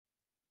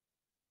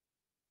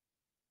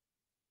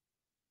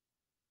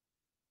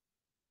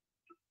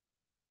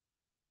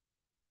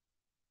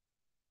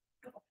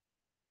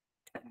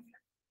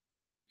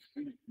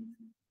Okay,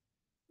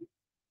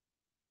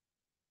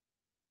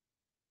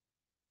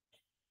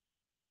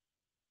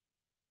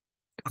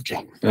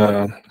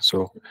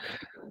 so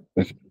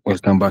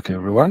welcome back,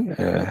 everyone.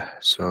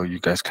 So you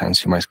guys can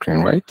see my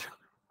screen, right?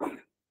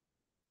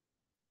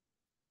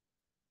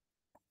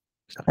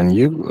 And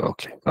you?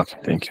 Okay, okay,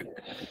 thank you.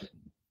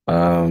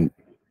 Um,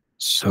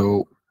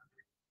 so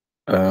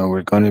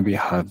we're going to be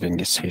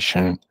having a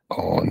session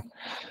on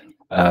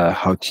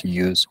how to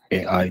use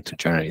AI to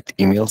generate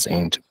emails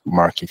and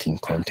marketing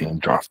content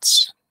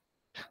drafts.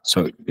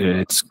 So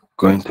it's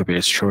going to be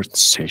a short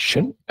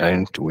session,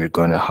 and we're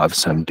going to have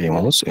some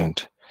demos,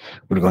 and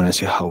we're going to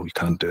see how we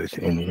can do it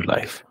in real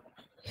life.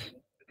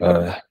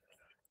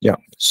 Yeah,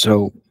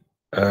 so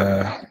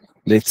uh,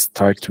 let's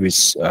start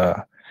with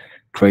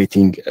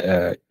creating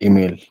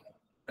email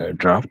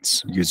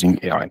drafts using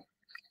AI.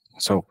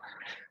 So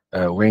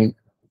when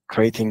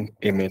creating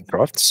email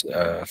drafts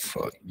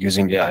for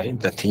using AI,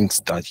 the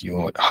things that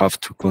you have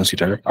to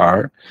consider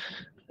are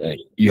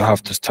you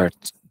have to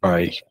start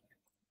by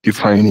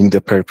defining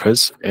the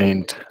purpose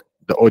and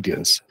the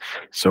audience.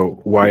 So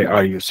why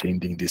are you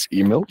sending these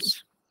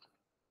emails,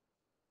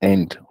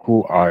 and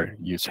who are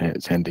you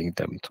sending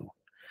them to?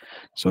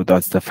 So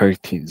that's the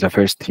first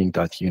thing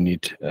that you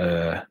need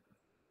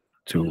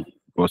to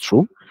go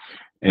through.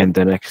 And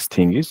the next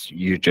thing is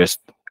you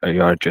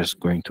are just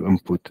going to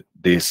input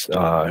these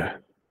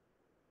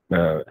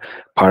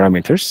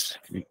parameters,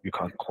 you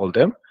can call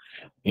them,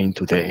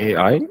 into the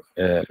AI,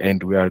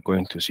 and we are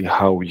going to see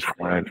how we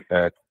can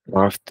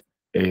craft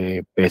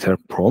a better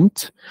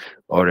prompt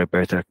or a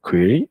better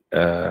query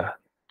to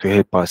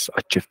help us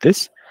achieve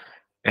this.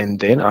 And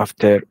then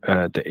after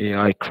the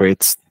AI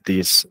creates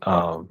these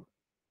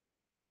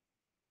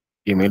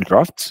email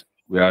drafts,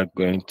 we are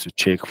going to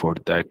check for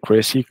the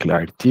accuracy,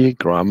 clarity,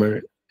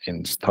 grammar,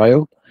 and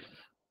style,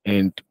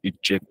 and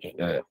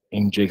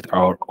inject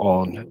our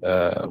own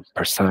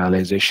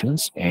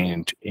personalizations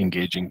and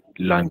engaging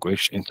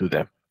language into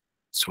them,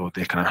 so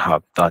they can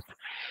have that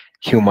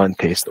human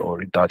taste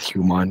or that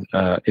human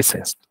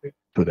essence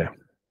to them.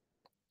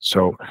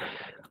 So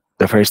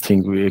the first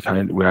thing we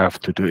have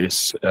to do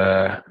is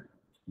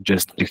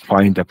just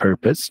define the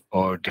purpose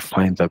or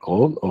define the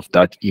goal of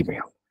that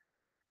email,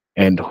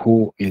 and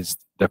who is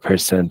the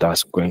person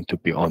that's going to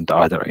be on the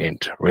other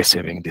end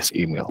receiving this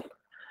email.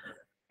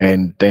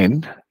 And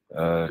then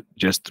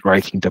just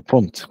writing the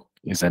prompt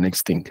is the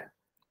next thing.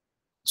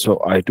 So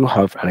I do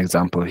have an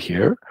example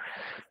here.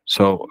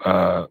 So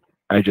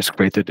I just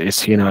created a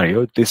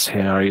scenario. This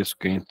scenario is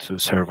going to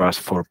serve us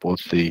for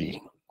both the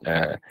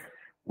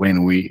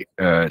when we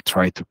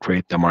try to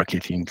create the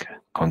marketing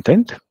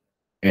content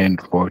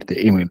and for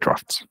the email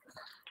drafts.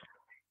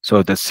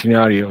 So the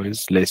scenario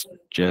is, let's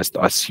just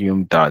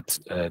assume that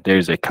there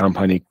is a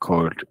company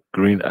called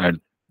Green Earth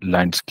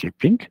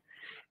Landscaping,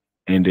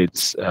 and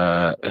it's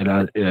a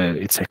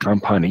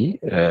company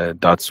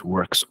that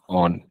works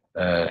on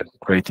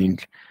creating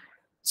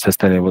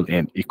sustainable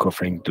and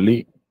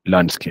eco-friendly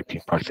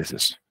landscaping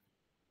practices.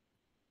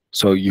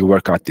 So you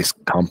work at this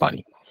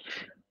company.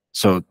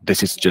 So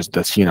this is just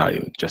the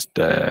scenario, just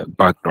the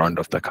background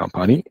of the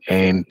company,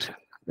 and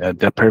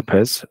the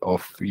purpose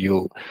of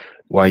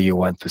why you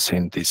want to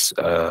send this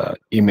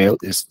email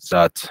is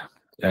that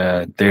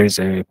there is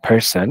a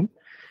person,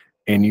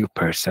 a new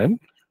person,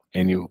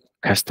 a new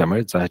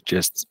customer that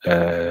just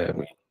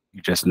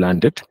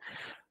landed,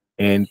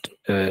 and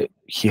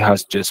he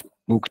has just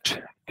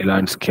booked a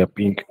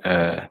landscaping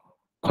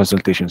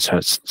consultation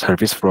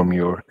service from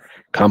your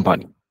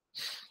company.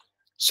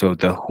 So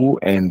the who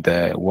and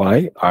the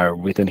why are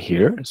written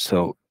here.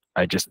 So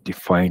I just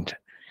defined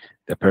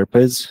the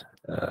purpose,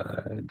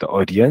 the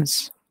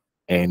audience,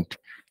 and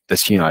the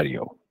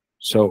scenario.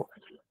 So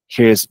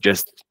here's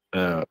just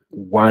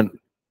one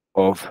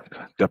of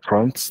the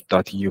prompts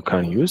that you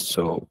can use.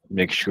 So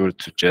make sure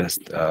to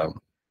just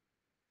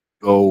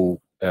go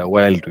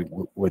wild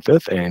with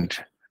it and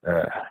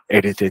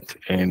edit it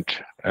and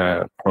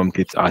prompt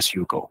it as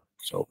you go.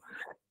 So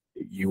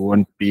you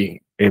won't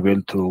be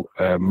able to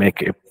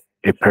make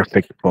a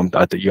perfect prompt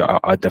at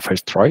the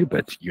first try,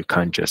 but you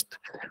can just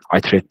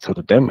iterate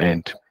through them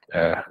and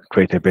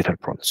create a better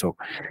prompt. So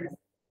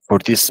for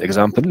this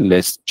example,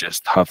 let's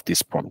just have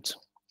this prompt.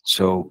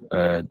 So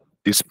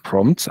this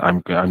prompt,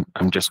 I'm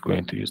just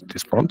going to use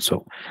this prompt.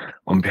 So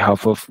on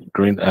behalf of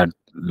Green Earth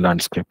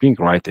Landscaping,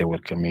 write a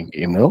welcoming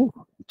email.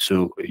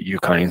 So you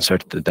can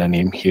insert the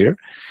name here.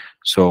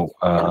 So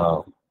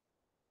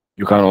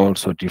you can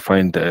also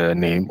define the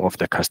name of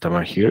the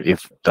customer here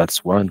if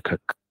that's one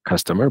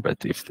customer,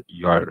 but if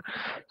you are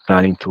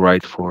planning to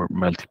write for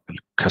multiple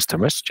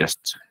customers,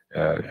 just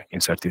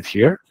insert it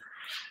here.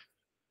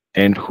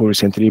 And who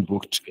recently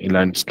booked a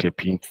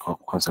landscaping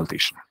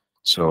consultation.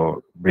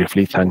 So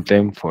briefly thank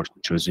them for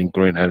choosing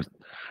Green Earth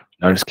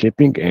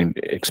Landscaping and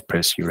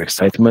express your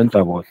excitement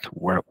about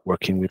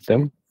working with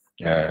them.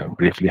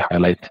 Briefly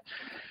highlight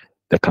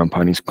the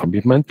company's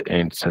commitment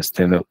and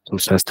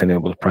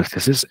sustainable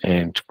practices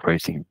and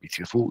creating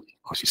beautiful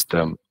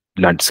ecosystem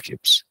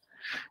landscapes.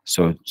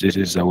 So this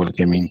is a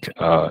welcoming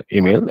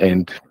email,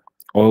 and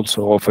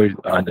also offer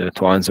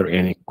to answer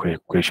any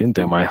question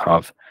they might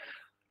have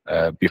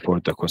before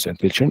the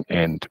consultation,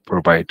 and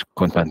provide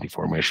contact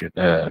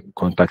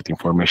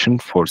information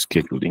for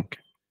scheduling.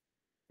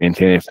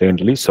 Maintain it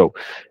friendly. So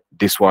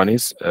this one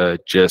is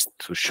just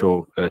to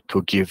show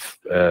to give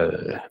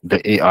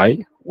the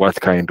AI what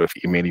kind of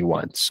email you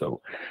want.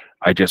 So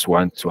I just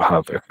want to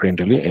have a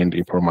friendly and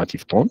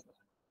informative tone.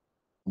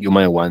 You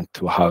might want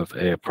to have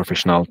a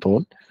professional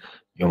tone.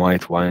 You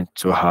might want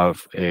to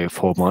have a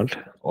formal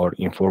or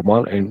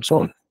informal, and so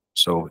on.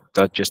 So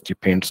that just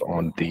depends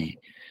on the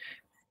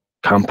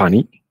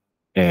company,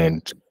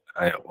 and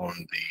on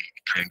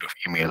the kind of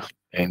email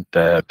and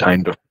the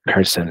kind of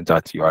person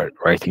that you are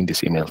writing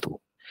this email to.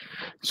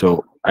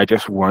 So I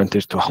just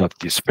wanted to have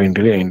this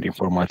friendly and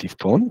informative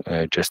tone,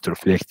 just to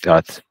reflect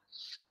that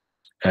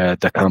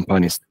the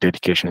company's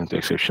dedication to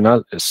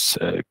exceptional is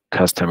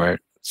customer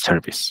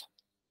service.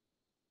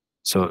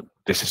 So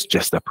this is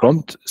just a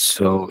prompt.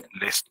 So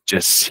let's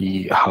just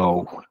see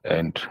how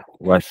and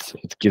what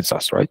it gives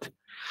us, right?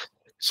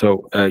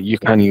 So you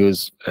can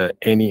use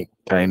any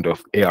kind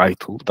of AI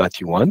tool that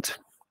you want.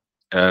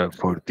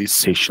 For this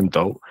session,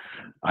 though,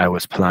 I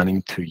was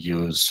planning to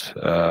use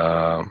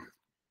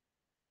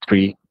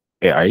 3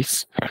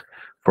 AIs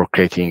for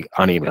creating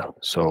an email.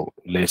 So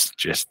let's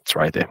just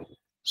try them.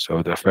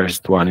 So the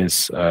first one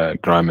is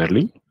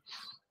Grammarly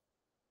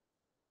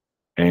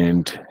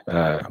and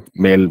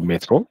Mail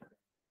Metro,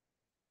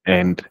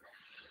 and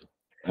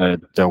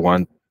the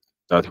one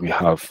that we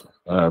have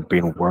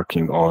been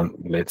working on,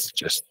 let's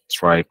just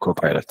try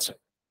Copilot.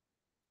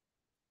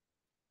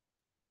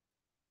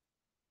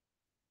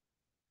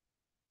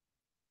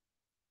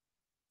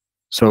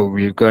 So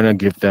we're gonna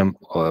give them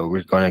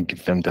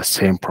the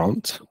same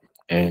prompt,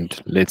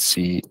 and let's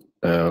see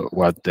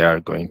what they are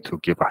going to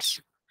give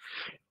us.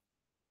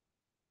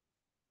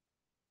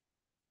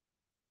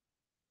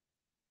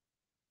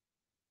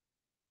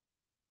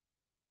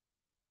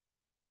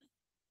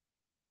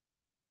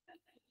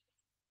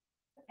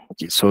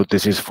 Okay, so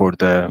this is for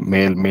the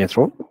Mail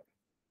Metro.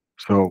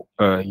 So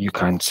you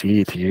can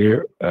see it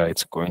here.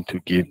 It's going to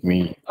give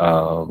me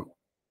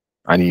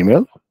an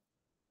email.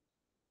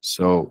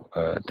 So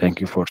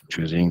thank you for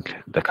choosing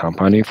the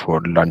company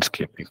for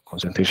landscaping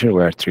consultation.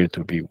 We are thrilled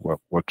to be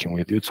working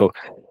with you. So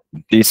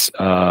this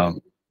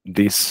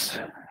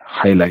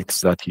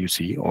highlights that you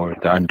see, or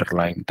the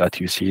underline that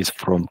you see, is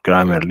from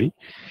Grammarly.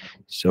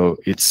 So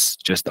it's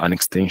just an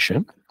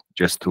extension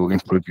just to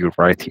improve your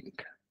writing.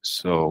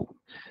 So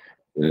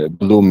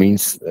blue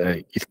means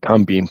it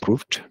can be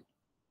improved,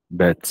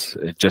 but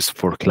just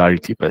for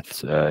clarity,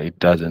 but it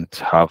doesn't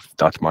have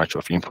that much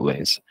of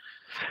influence.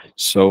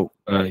 So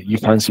you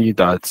can see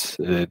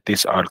that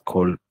these are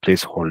called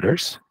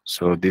placeholders.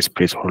 So these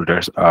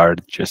placeholders are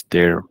just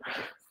there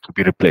to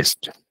be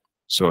replaced.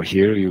 So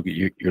here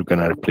you're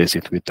gonna replace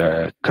it with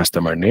a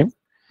customer name,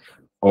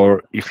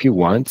 or if you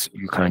want,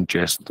 you can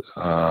just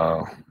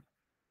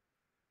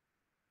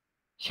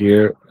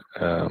here,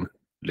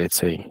 let's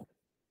say,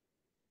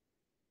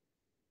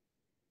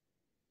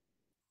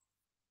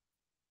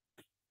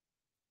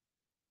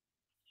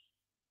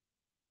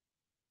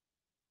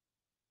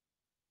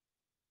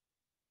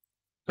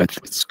 but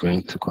it's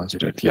going to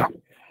consider it, yeah.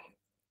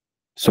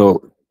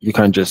 So you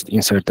can just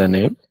insert the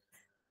name,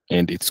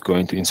 and it's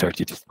going to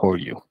insert it for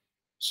you.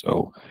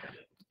 So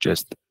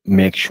just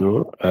make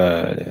sure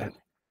to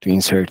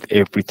insert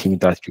everything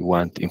that you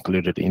want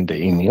included in the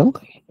email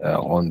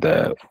on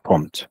the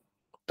prompt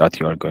that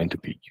you are going to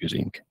be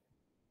using.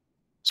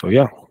 So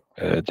yeah,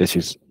 this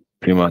is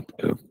pretty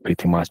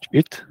much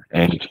it.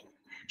 And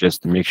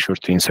just make sure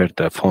to insert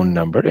the phone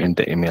number and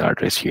the email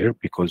address here,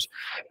 because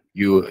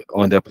you,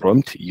 on the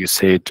prompt, you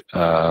said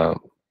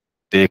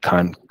they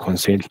can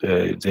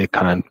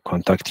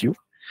contact you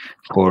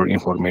for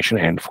information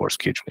and for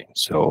scheduling.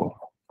 So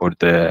for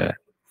the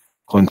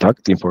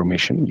contact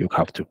information, you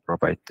have to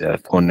provide the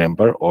phone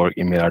number or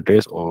email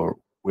address or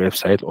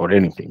website or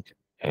anything.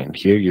 And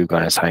here you're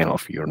gonna sign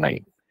off your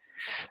name.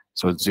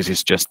 So this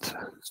is just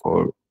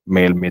for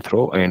Mail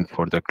Metro, and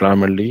for the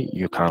Grammarly,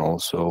 you can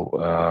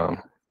also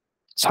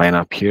sign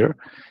up here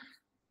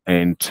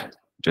and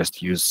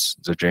just use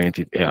the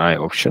generative AI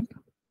option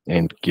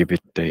and give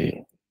it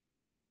the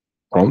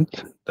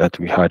prompt that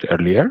we had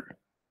earlier,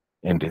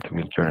 and it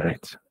will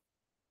generate.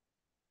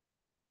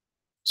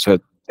 So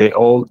they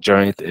all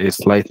generate a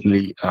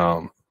slightly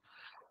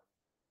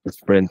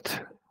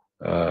different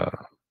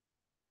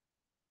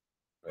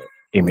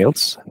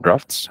emails,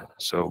 drafts.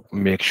 So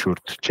make sure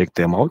to check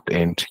them out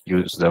and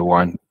use the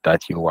one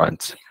that you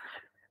want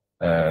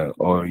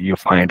or you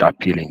find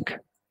appealing.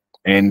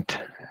 And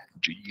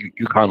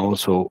you can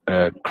also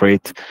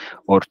create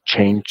or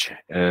change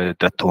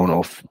the tone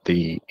of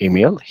the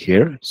email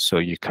here, so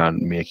you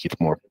can make it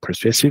more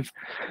persuasive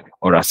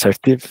or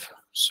assertive.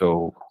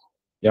 So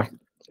yeah,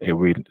 it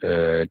will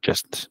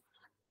just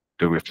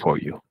do it for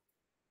you.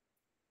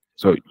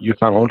 So you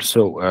can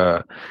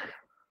also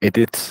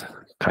edit,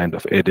 kind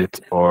of edit,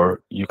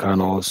 or you can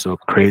also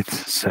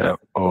create,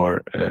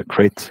 or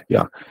create,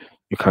 yeah,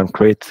 you can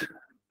create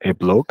a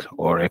blog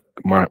or a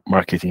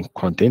marketing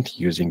content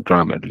using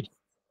Grammarly.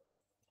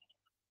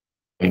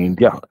 And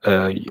yeah,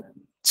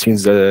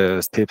 since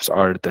the steps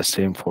are the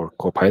same for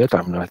Copilot,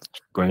 I'm not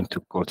going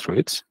to go through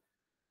it.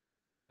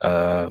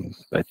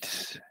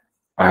 But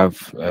I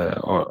have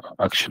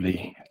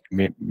actually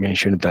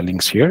mentioned the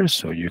links here,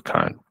 so you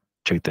can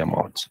check them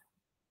out.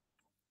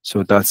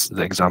 So that's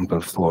the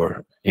example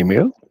for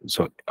email.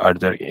 So are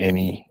there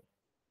any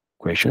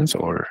questions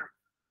or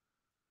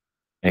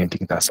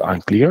anything that's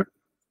unclear?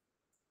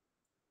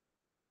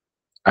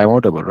 I'm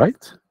audible,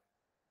 right?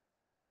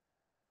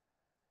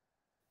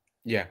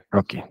 Yeah.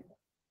 Okay,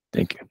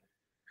 thank you.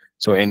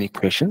 So any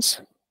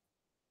questions?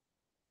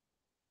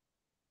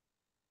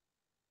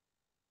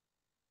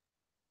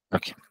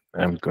 Okay,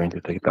 I'm going to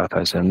take that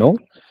as a no.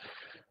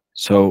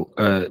 So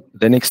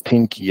the next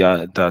thing,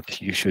 yeah, that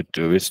you should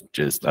do is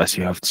just as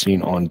you have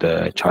seen on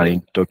the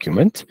challenge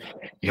document,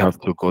 you have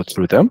to go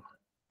through them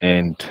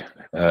and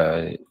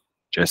uh,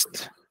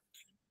 just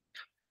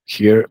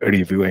here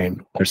review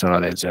and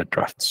personalize your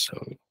drafts.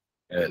 So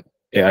uh,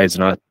 AI is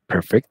not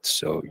perfect,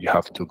 so you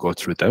have to go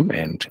through them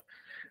and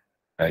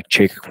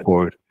check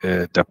for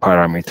the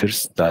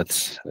parameters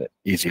that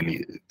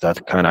easily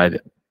that can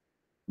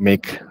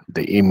make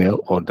the email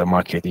or the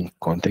marketing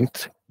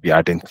content be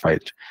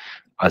identified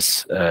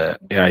as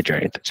AI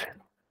generated.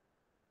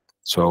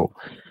 So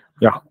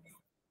yeah,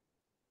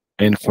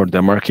 and for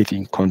the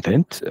marketing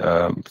content,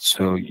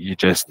 so you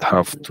just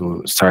have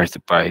to start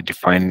by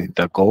defining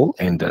the goal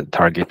and the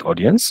target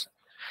audience.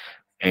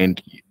 And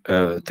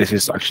this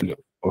is actually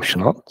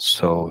optional,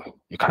 so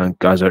you can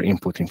gather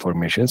input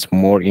informations,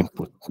 more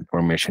input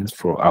informations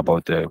for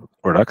about the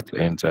product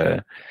and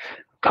the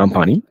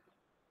company,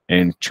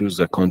 and choose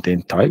the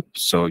content type.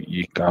 So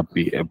you can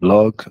be a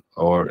blog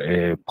or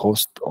a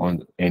post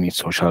on any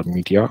social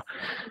media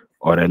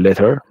or a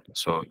letter.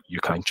 So you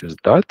can choose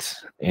that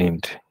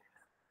and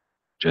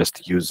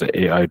just use the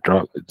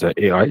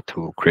AI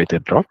to create a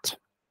draft,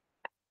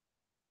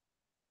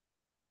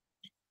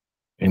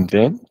 and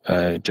then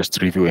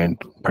just review and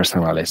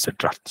personalize the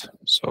draft.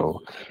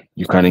 So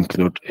you can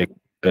include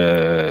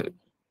a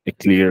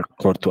clear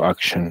call to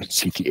action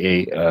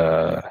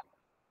CTA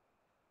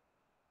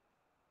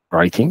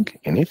writing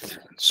in it.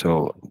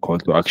 So call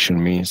to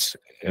action means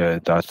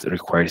that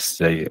requires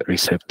the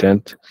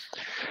recipient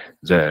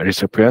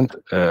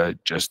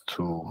just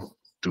to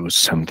do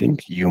something.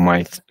 You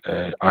might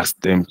ask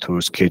them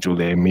to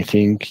schedule a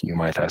meeting. You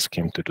might ask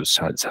him to do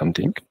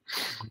something.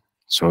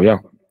 So yeah,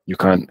 you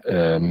can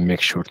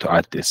make sure to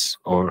add this,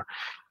 or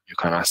you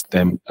can ask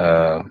them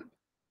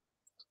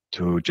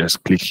to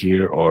just click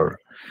here or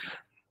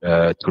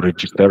to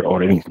register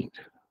or anything,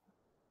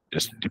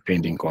 just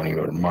depending on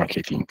your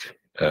marketing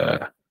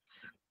uh,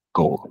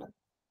 goal.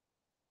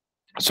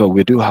 So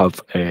we do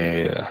have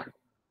an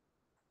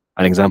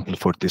example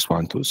for this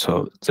one too.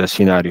 So the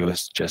scenario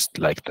is just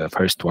like the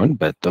first one,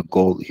 but the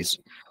goal is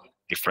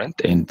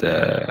different, and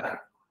the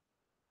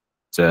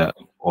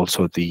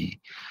also the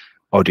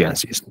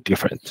audience is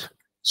different.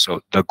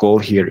 So the goal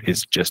here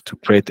is just to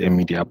create a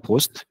media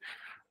post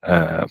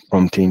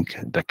prompting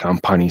the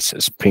company's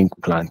spring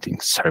planting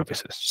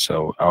services.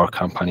 So our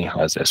company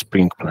has a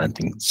spring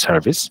planting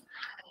service,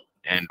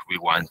 and we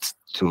want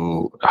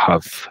to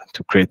have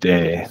to create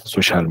a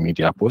social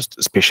media post,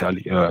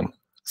 especially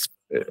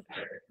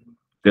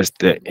just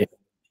the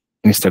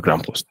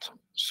Instagram post.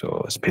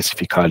 So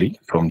specifically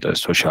from the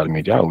social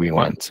media, we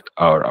want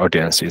our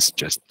audience is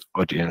just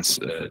audience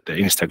the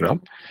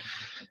Instagram.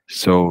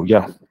 So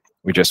yeah,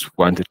 we just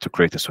wanted to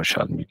create a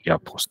social media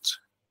post.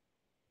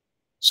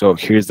 So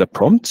here's the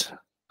prompt.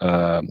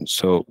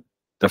 So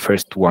the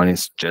first one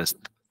is just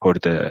for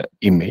the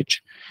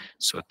image.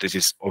 So this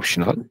is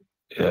optional.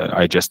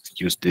 I just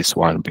used this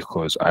one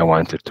because I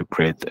wanted to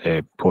create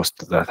a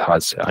post that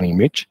has an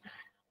image.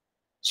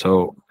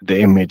 So the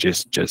image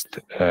is just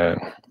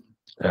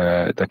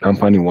the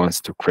company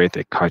wants to create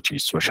a catchy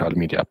social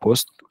media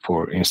post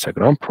for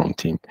Instagram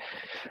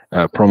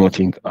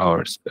promoting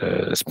our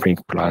spring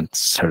plant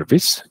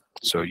service.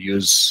 So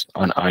use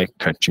an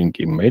eye-catching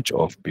image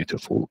of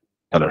beautiful,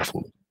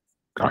 colorful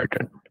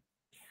garden.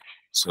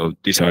 So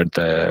these are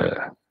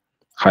the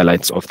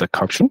highlights of the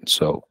caption.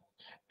 So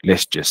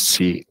let's just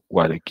see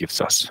what it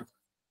gives us.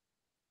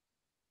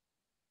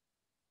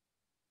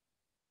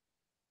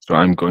 So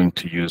I'm going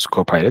to use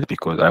Copilot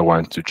because I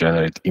want to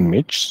generate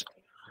images.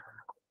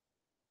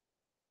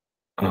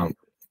 Um,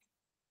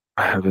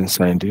 I haven't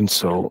signed in,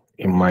 so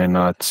it might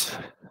not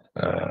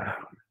uh,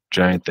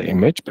 generate the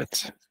image,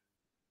 but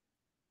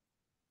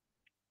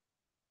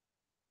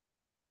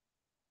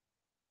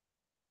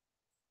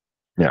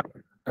yeah,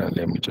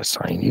 let me just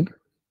sign in.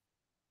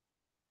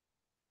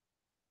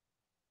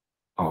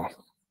 Oh,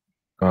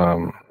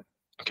 um,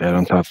 okay, I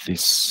don't have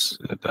this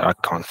the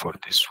account for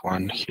this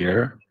one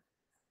here.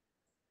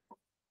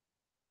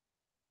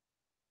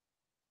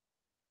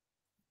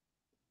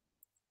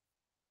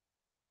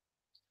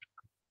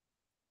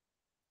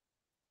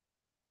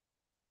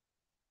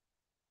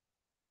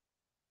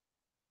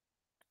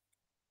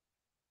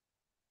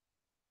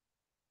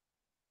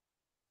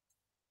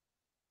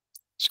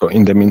 So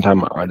in the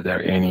meantime, are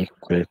there any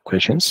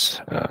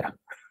questions?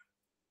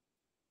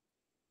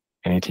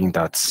 Anything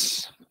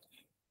that's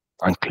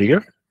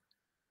unclear?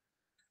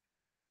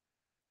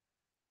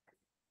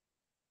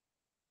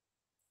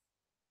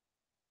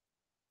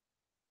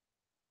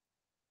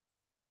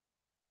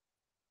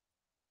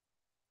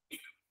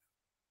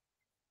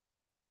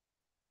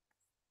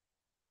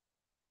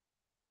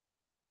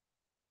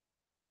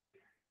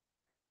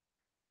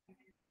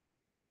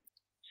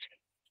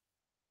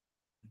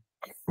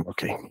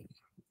 Okay.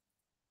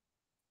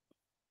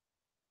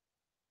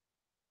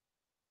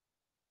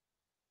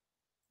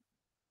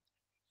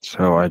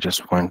 So I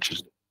just want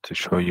to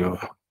show you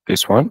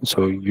this one.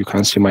 So you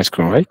can see my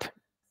screen, right?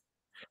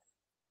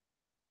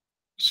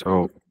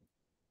 So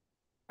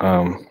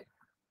um,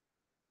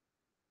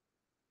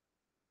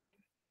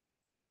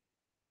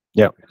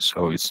 yeah,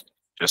 so it's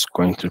just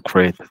going to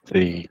create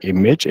the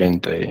image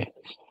and the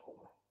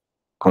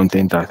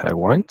content that I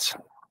want.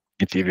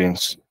 It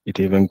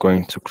even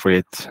going to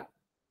create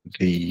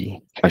the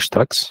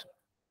hashtags.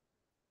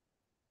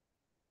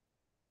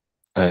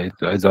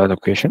 Is that a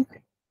question?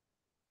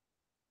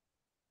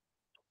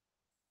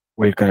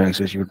 Where you can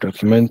access your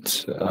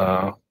document.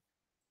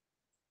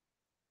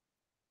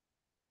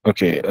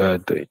 Okay,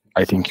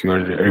 I think you are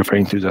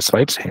referring to the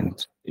slides,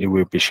 and it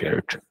will be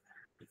shared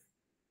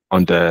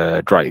on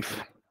the drive.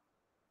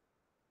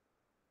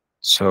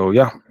 So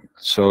yeah,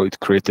 so it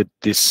created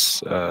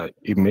this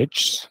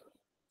image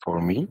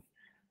for me.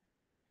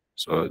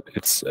 So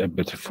it's a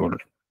beautiful,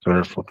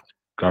 colorful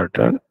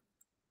garden.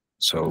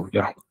 So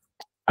yeah,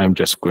 I'm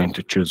just going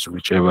to choose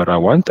whichever I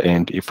want,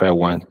 and if I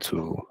want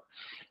to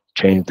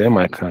change them,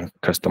 I can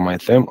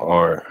customize them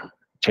or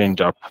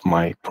change up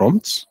my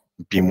prompts,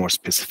 be more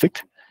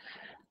specific,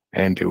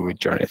 and it will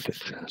generate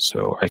it.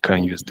 So I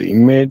can use the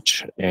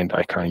image and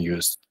I can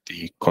use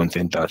the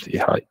content that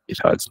it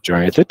has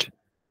generated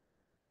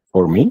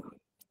for me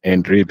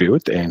and review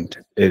it and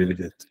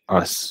edit it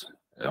as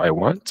I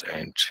want,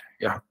 and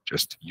yeah,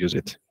 just use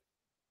it.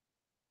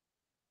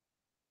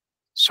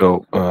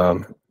 So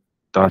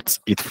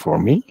that's it for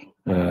me.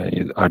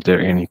 Are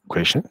there any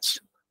questions?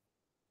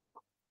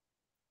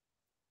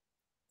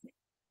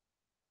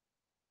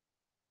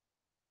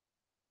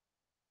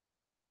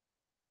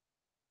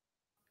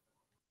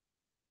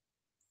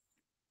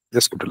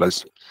 Yes,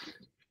 Abdulaziz.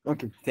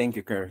 Okay, thank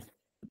you, Karen.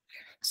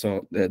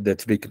 So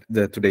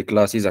the today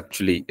class is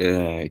actually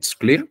it's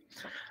clear.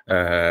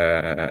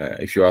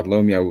 If you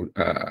allow me,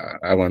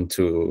 I want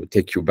to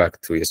take you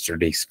back to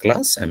yesterday's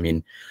class. I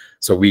mean,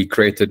 so we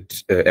created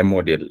a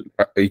model.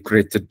 We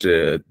created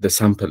the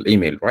sample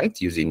email, right,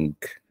 using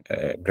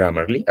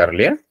Grammarly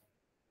earlier.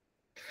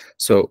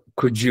 So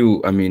could you,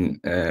 I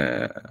mean,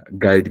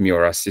 guide me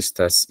or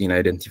assist us in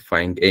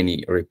identifying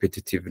any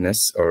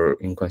repetitiveness or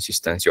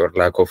inconsistency or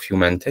lack of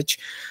human touch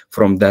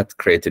from that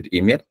created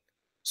email,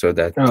 so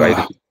that to Uh,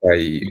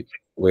 identify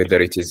whether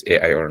it is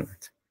AI or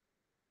not?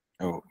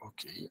 oh,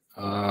 okay.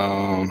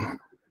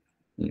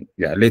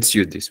 Yeah, let's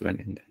use this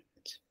one.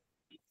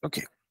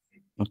 Okay.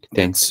 Okay,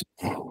 thanks.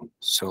 Let's.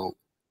 So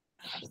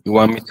you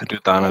want me to do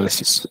the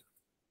analysis?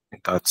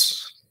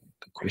 That's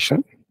the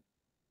question.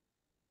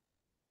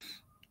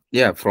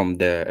 Yeah, from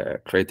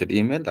the created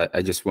email,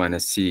 I just want to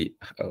see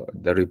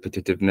the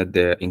repetitiveness,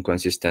 the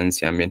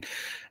inconsistency. I mean,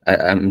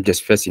 I'm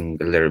just facing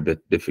a little bit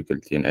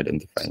difficulty in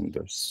identifying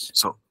those.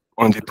 So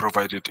on the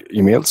provided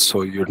emails,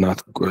 so you're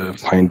not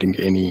finding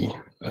any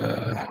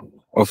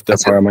of the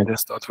As a,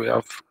 parameters that we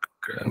have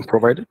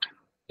provided.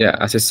 yeah,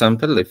 as a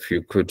sample, if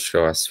you could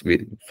show us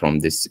from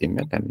this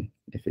email, I mean,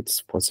 if it's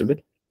possible.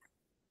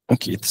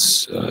 Okay,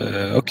 it's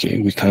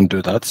okay. We can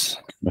do that.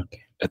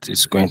 Okay. But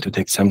it's going to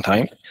take some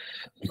time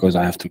because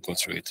I have to go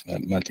through it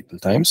multiple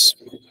times.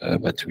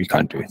 But we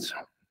can do it.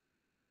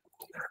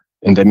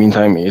 In the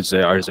meantime,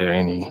 are there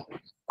any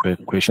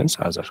questions?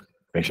 Other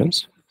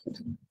questions?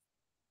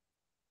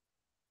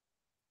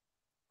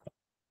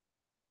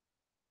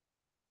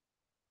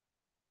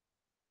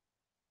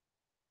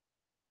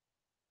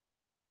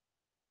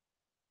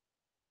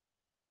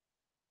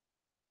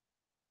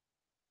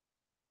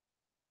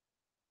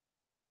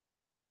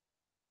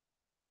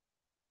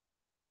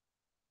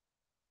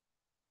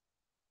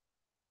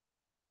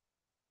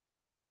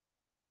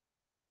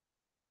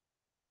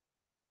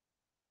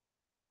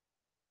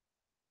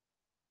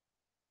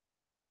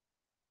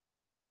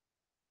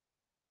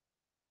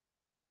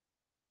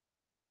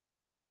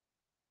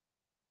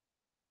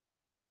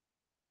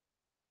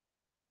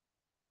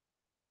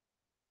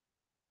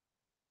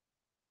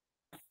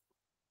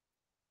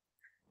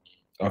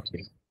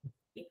 Okay.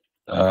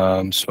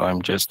 So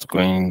I'm just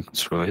going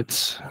through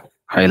it,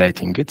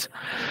 highlighting it.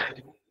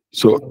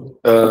 So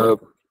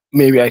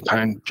maybe I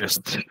can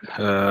just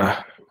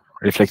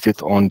reflect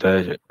it on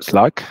the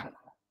Slack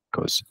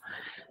because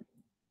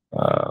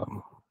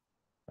um,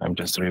 I'm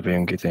just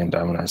reviewing it and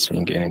I'm not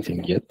seeing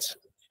anything yet.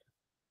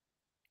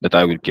 But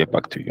I will get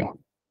back to you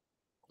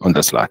on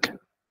the Slack.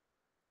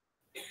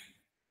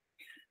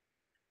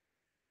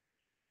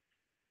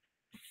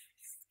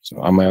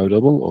 So am I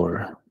audible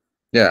or?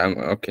 Yeah, I'm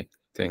okay.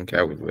 Thank you.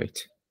 I will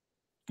wait.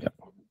 Yeah.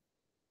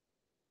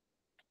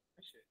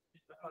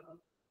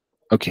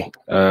 Okay.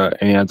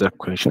 Any other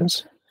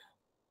questions?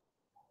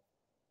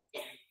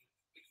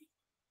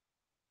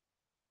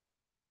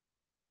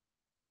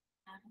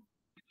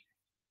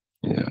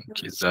 Yeah.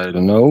 Kids, I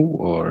don't know.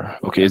 Or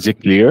okay, is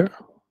it clear?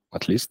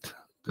 At least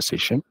the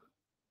session.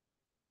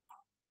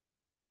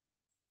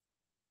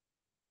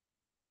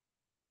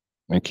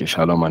 Okay,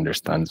 Shalom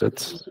understands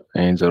it.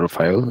 And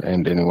Zorofile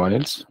and anyone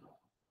else?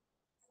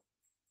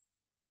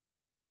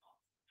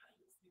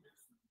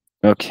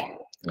 Okay.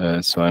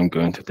 So I'm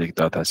going to take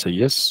that as a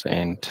yes,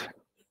 and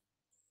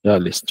yeah,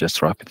 let's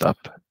just wrap it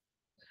up.